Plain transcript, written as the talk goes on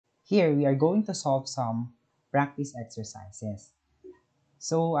here we are going to solve some practice exercises.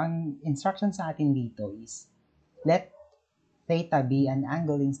 So, ang instruction sa atin dito is, let theta be an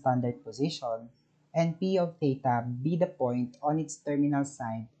angle in standard position and P of theta be the point on its terminal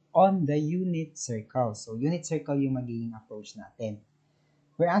side on the unit circle. So, unit circle yung magiging approach natin.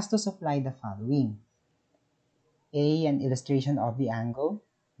 We're asked to supply the following. A, an illustration of the angle.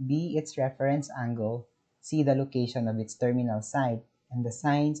 B, its reference angle. C, the location of its terminal side and the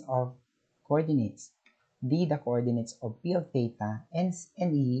signs of coordinates. D, the coordinates of P of theta. And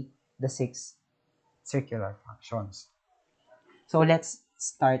E, the 6 circular functions. So let's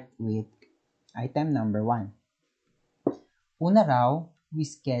start with item number 1. Una raw, we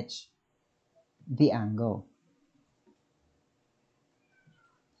sketch the angle.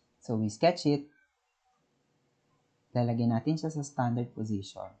 So we sketch it. Lalagyan natin siya sa standard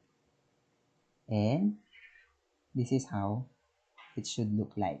position. And this is how it should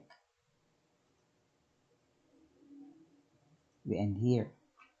look like. We end here.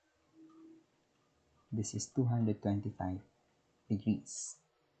 This is 225 degrees.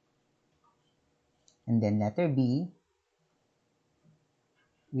 And then letter B,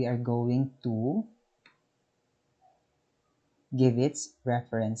 we are going to give its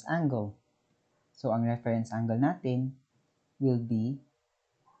reference angle. So, ang reference angle natin will be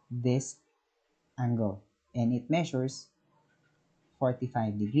this angle. And it measures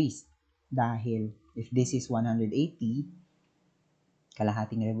 45 degrees. Dahil if this is 180,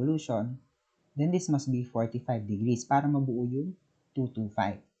 kalahating revolution, then this must be 45 degrees para mabuo yung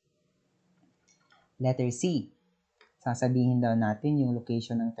 225. Letter C, sasabihin daw natin yung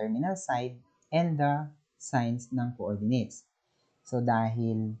location ng terminal side and the signs ng coordinates. So,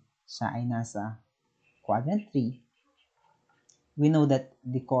 dahil siya ay nasa quadrant 3, we know that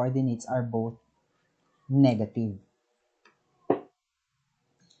the coordinates are both negative.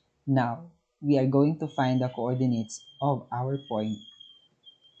 Now, we are going to find the coordinates of our point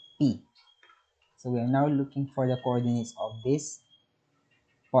P. So, we are now looking for the coordinates of this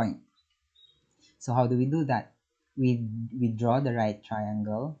point. So, how do we do that? We draw the right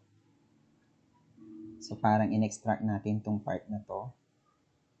triangle. So, parang in-extract natin tong part na to.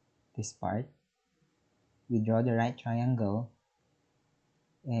 This part. We draw the right triangle.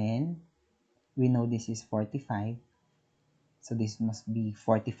 And we know this is 45. So, this must be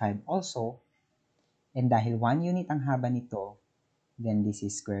 45 also. And dahil 1 unit ang haba nito, then this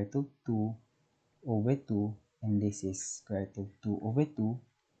is square root of 2 over 2. And this is square root of 2 over 2.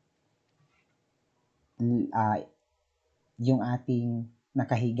 Yung ating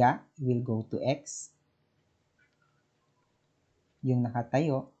nakahiga will go to x. Yung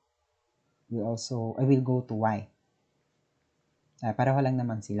nakatayo will go to y. Pareho lang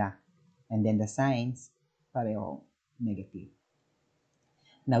naman sila. And then the signs, pareho negative.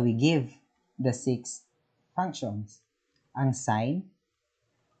 Now we give the 6 functions. Ang sign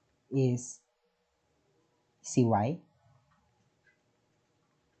is cy.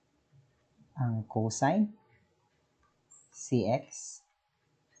 Ang cosine, cx.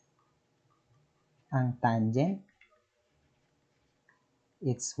 Ang tangent,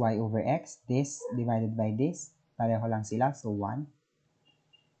 it's y over x. This divided by this, pareho lang sila, so 1.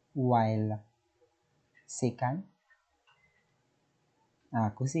 While secant,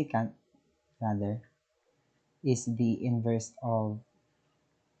 cosecant rather, is the inverse of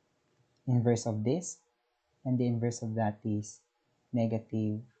this, and the inverse of that is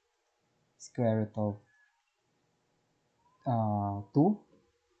negative square root of 2.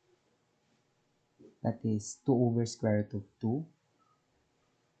 That is 2 over square root of 2.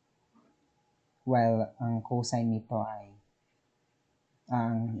 While ang cosine nito ay,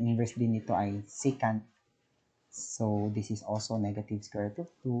 ang inverse din nito ay secant. So, this is also negative square root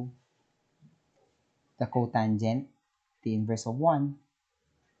of 2. The cotangent, the inverse of 1,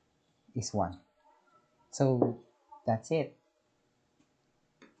 is 1. So, that's it.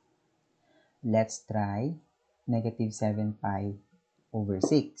 Let's try negative 7 pi over 6.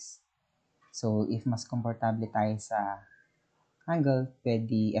 So, if mas komportable tayo sa angle,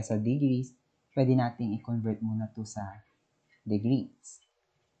 pwede as a degrees, pwede nating i-convert muna to sa degrees.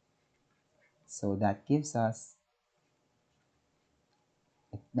 So, that gives us,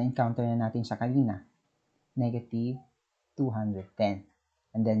 na-encounter na natin siya kanina, negative 210.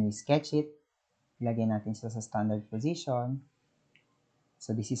 And then we sketch it, ilagay natin siya sa standard position.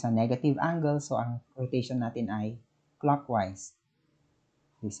 So, this is a negative angle, so ang rotation natin ay clockwise.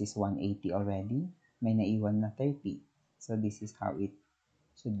 This is 180 already. May naiwan na 30. So, this is how it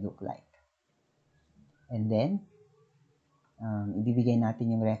should look like. And then, ibibigay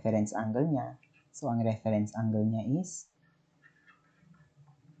natin yung reference angle niya. So, ang reference angle niya is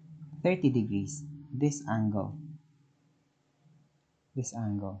 30 degrees. This angle,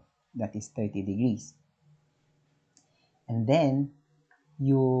 that is 30 degrees. And then,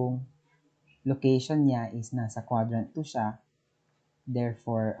 yung location niya is nasa quadrant 2 siya.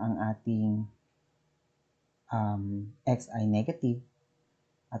 Therefore, ang ating x ay negative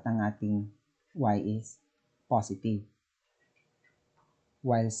at ang ating y is positive.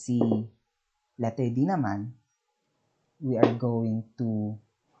 While si letter D naman, we are going to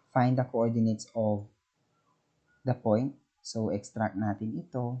find the coordinates of the point. So, extract natin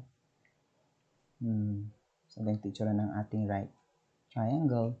ito. So, ganito itsura ng ating right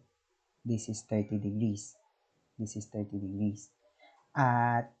triangle. This is 30 degrees. This is 30 degrees.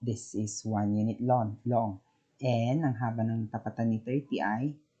 At this is 1 unit long. And ang haba ng tapatan ni 30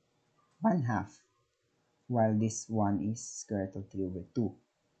 ay 1/2. While this one is square root of 3 over 2.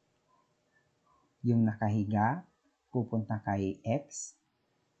 Yung nakahiga, pupunta kay x.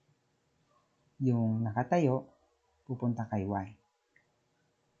 Yung nakatayo, pupunta kay y.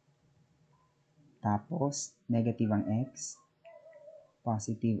 Tapos, negative ang x,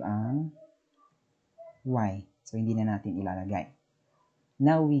 positive ang y. So, hindi na natin ilalagay.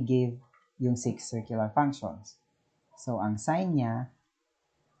 Now, we give yung 6 circular functions. So, ang sine niya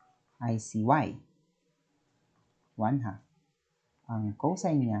ay si y, 1/2. Ang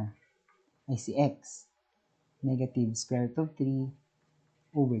cosine niya ay si x, negative square root of 3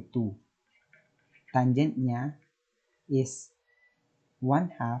 over 2. Tangent niya is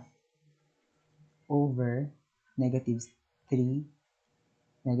 1/2 over negative 3,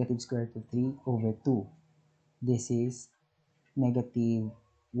 negative square root of 3 over 2. This is negative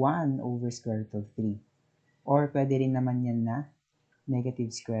 1 over square root of 3. Or pwede rin naman yan na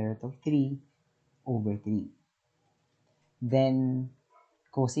negative square root of 3 over 3. Then,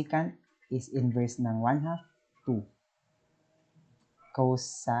 cosecant is inverse ng 1/2, 2.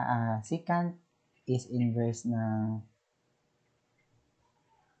 Secant is inverse ng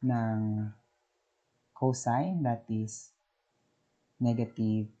cosine, that is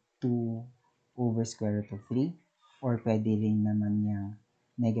negative 2 over square root of 3, or pwede rin naman yung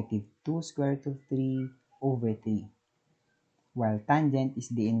negative 2 square root of 3 over 3. While tangent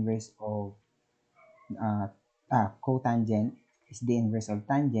is the inverse of, cotangent is the inverse of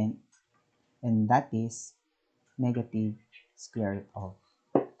tangent, and that is negative square root of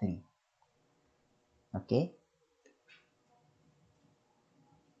 3. Okay?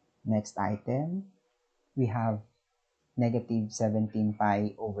 Next item, we have negative 17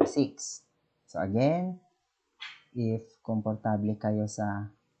 pi over 6. So again, if komportable kayo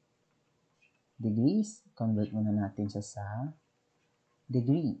sa degrees, convert muna natin siya sa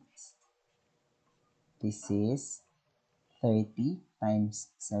degrees. This is 30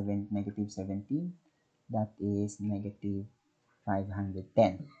 times negative 17. That is negative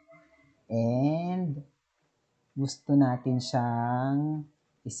 510. And gusto natin siyang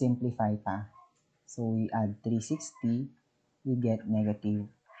i-simplify pa. So, we add 360, we get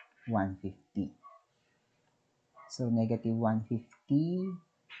negative 150. So, negative 150,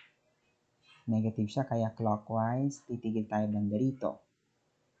 negative siya, kaya clockwise, titigil tayo banda rito.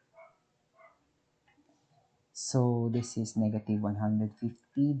 So, this is negative 150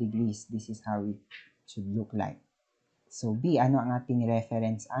 degrees. This is how it should look like. So, B, ano ang ating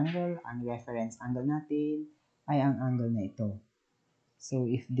reference angle? Ang reference angle natin ay ang angle na ito. So,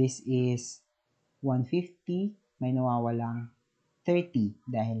 if this is 150, may nawawalang 30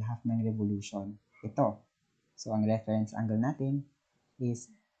 dahil half ng revolution. Ito. So, ang reference angle natin is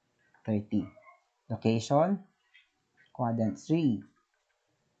 30. Location, quadrant 3.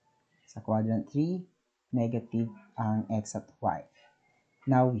 Sa quadrant 3, negative ang x at y.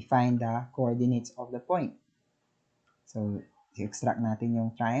 Now, we find the coordinates of the point. So, i-extract natin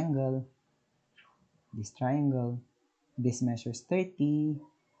yung triangle. This triangle. This measures 30.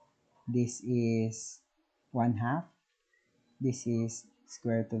 This is 1/2. This is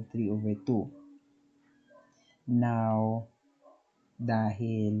square root of 3 over 2. Now,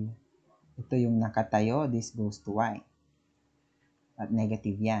 dahil ito yung nakatayo, this goes to y. At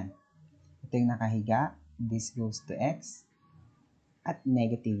negative yan. Ito yung nakahiga, this goes to x. At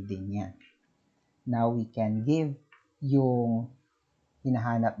negative din yan. Now, we can give yung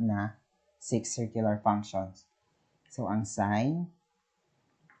hinahanap na 6 circular functions. So, ang sine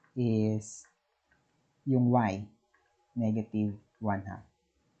is yung y, negative 1/2.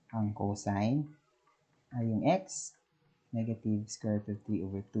 Ang cosine ay yung x, negative square root of 3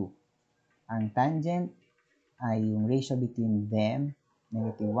 over 2. Ang tangent ay yung ratio between them,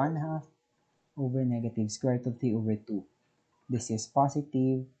 negative 1/2 over negative square root of 3 over 2. This is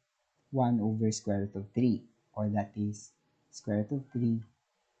positive 1 over square root of 3, or that is square root of 3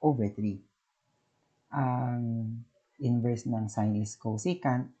 over 3. Ang inverse ng sine is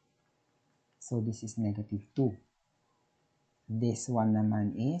cosecant. So, this is negative 2. This one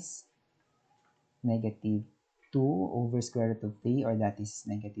naman is negative 2 over square root of 3, or that is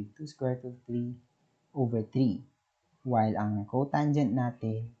negative 2 square root of 3 over 3. While ang cotangent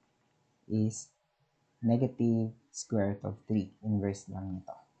natin is negative square root of 3. Inverse lang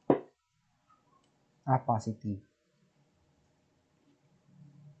nito. Positive.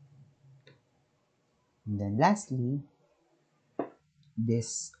 And then lastly,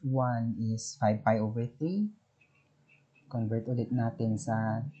 this one is 5 pi over 3. Convert ulit natin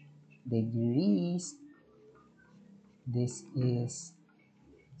sa degrees. This is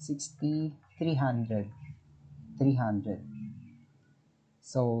 60, 300. 300.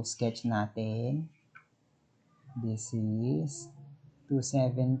 So, sketch natin. This is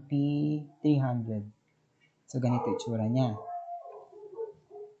 270, 300. So, ganito itsura niya.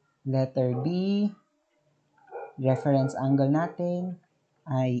 Letter B, reference angle natin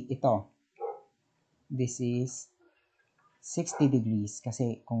ay ito. This is 60 degrees.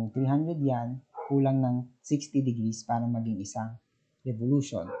 Kasi kung 300 yan, kulang ng 60 degrees para maging isang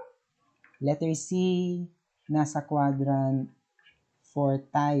revolution. Letter C, nasa quadrant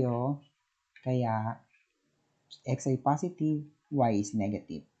 4 tayo. Kaya, x ay positive, y is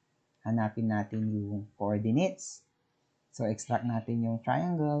negative. Hanapin natin yung coordinates. So, extract natin yung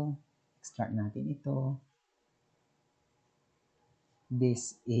triangle. Extract natin ito.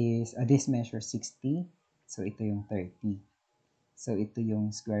 This measures 60. So, ito yung 30. So, ito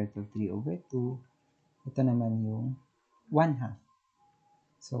yung square root of 3 over 2. Ito naman yung 1/2.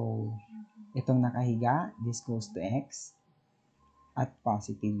 So, itong nakahiga, this goes to x. At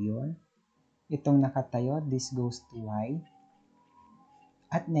positive yun. Itong nakatayo, this goes to y.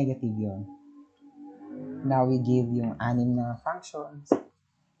 At negative yun. Now, we give yung 6 na functions.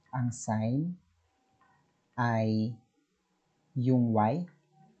 Ang sine ay yung y.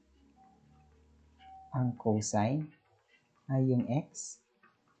 Ang cosine ay yung x.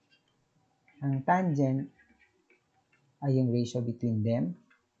 Ang tangent ay yung ratio between them.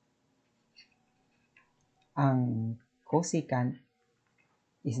 Ang cosecant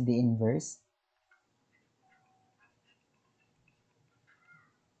is the inverse.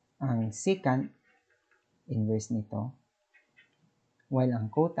 Ang secant, inverse nito. While ang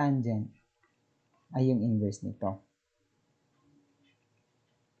cotangent ay yung inverse nito.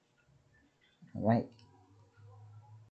 Alright.